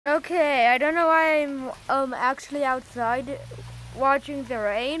Okay, I don't know why I'm actually outside watching the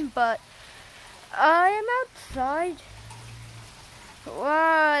rain, but I am outside.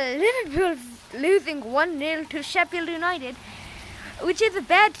 Wow, Liverpool's losing 1-0 to Sheffield United, which is a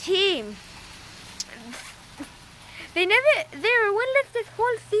bad team. They were winless this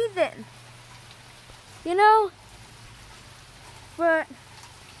whole season. You know? But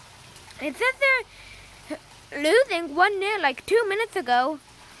it says they're losing 1-0 like 2 minutes ago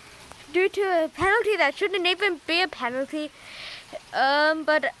due to a penalty that shouldn't even be a penalty.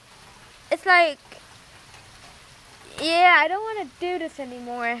 But it's like, yeah, I don't want to do this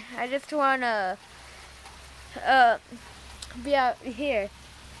anymore. I just want to be out here.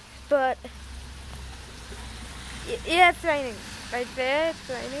 But yeah, it's raining. Right there, it's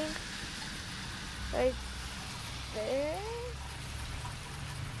raining. Right there.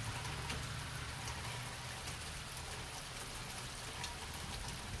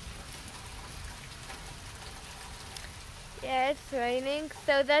 Yeah, it's raining,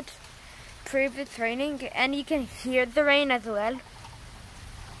 so that proves it's raining, and you can hear the rain as well.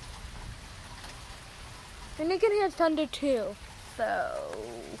 And you can hear thunder too. So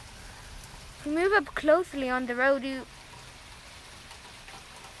if we move up closely on the road,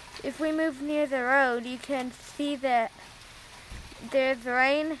 if we move near the road, you can see that there's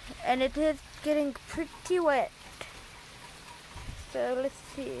rain, and it is getting pretty wet. So let's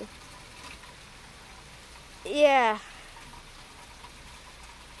see. Yeah.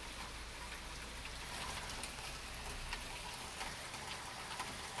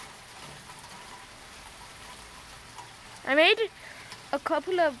 I made a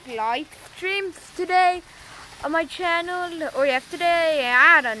couple of live streams today on my channel, or yesterday,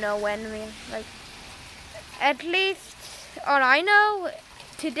 I don't know when. At least all I know,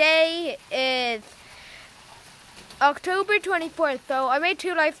 today is October 24th, so I made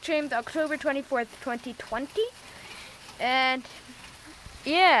 2 live streams October 24th, 2020, and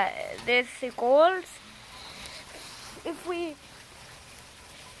yeah, there's the goals. If we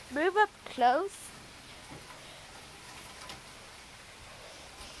move up close,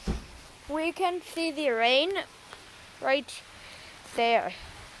 we can see the rain right there.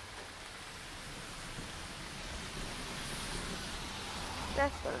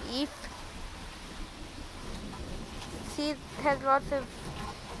 That's the leaf. See, it has lots of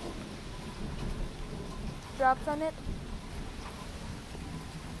drops on it.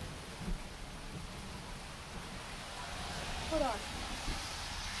 Hold on.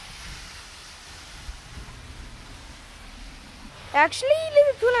 Actually,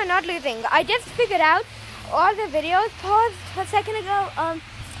 Liverpool are not losing. I just figured out all the videos paused a second ago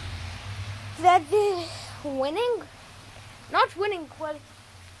that they're winning. Not winning, well,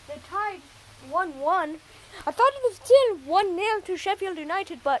 they tied 1-1. I thought it was still 1-0 to Sheffield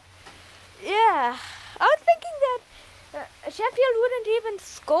United, but yeah, I was thinking that Sheffield wouldn't even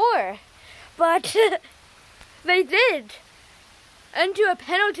score, but they did, and to a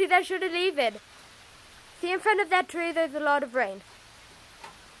penalty that should have even. See, in front of that tree, there's a lot of rain.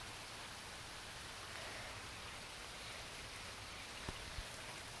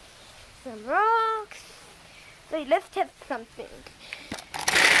 Some rocks. Wait, let's test something.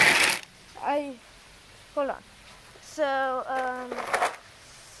 Hold on. So,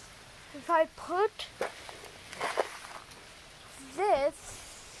 if I put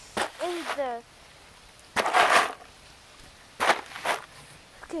this in the...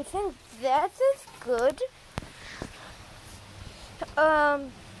 Okay, I think that is good.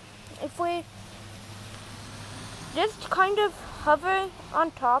 If we just kind of hover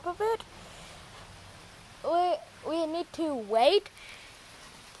on top of it, we need to wait.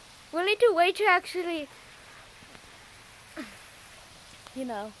 We'll need to wait to actually, you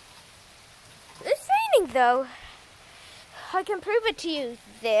know. It's raining though. I can prove it to you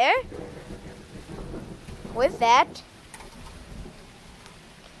there. With that.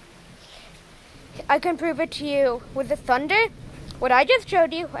 I can prove it to you with the thunder, what I just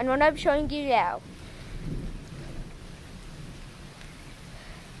showed you, and what I'm showing you now.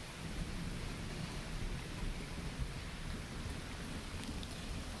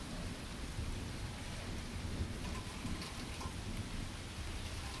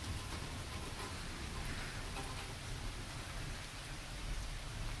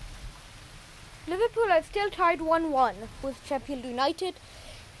 Liverpool are still tied 1-1 with Sheffield United.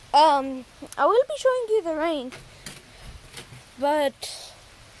 I will be showing you the rain, but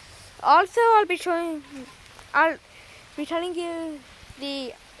also I'll be telling you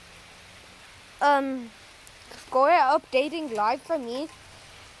the score updating live for me.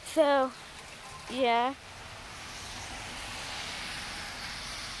 So yeah.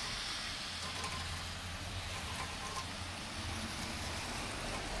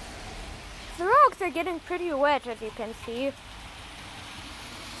 sidewalks are getting pretty wet, as you can see.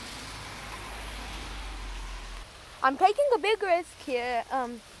 I'm taking a big risk here.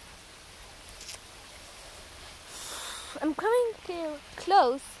 I'm coming too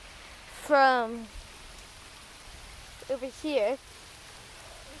close from over here.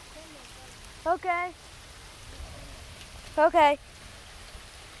 Okay. Okay.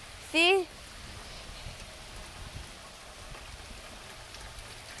 See?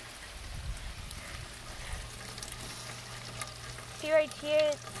 See right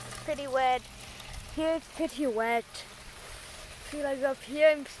here, it's pretty wet. Here it's pretty wet. See, like up here,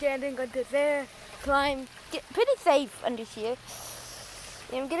 I'm standing under there. So I'm pretty safe under here.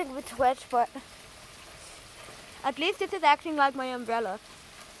 I'm getting a bit wet, but at least this is acting like my umbrella.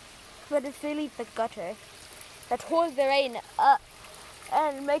 But it's really the gutter that holds the rain up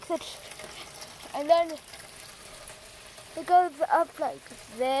and makes it, and then it goes up like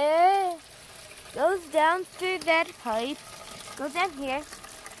there, goes down through that pipe, goes down here,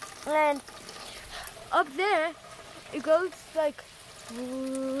 and up there it goes like,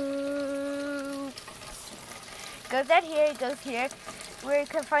 goes out here, it goes here, where you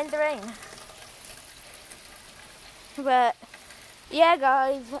can find the rain. But yeah,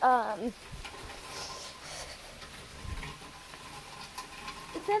 guys,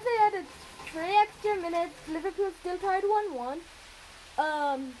 it says they added 3 extra minutes. Liverpool still tied 1-1.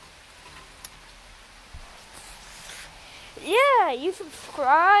 Yeah, you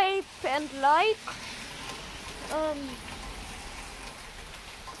subscribe and like.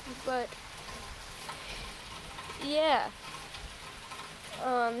 But yeah.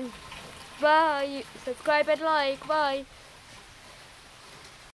 Bye. Subscribe and like. Bye.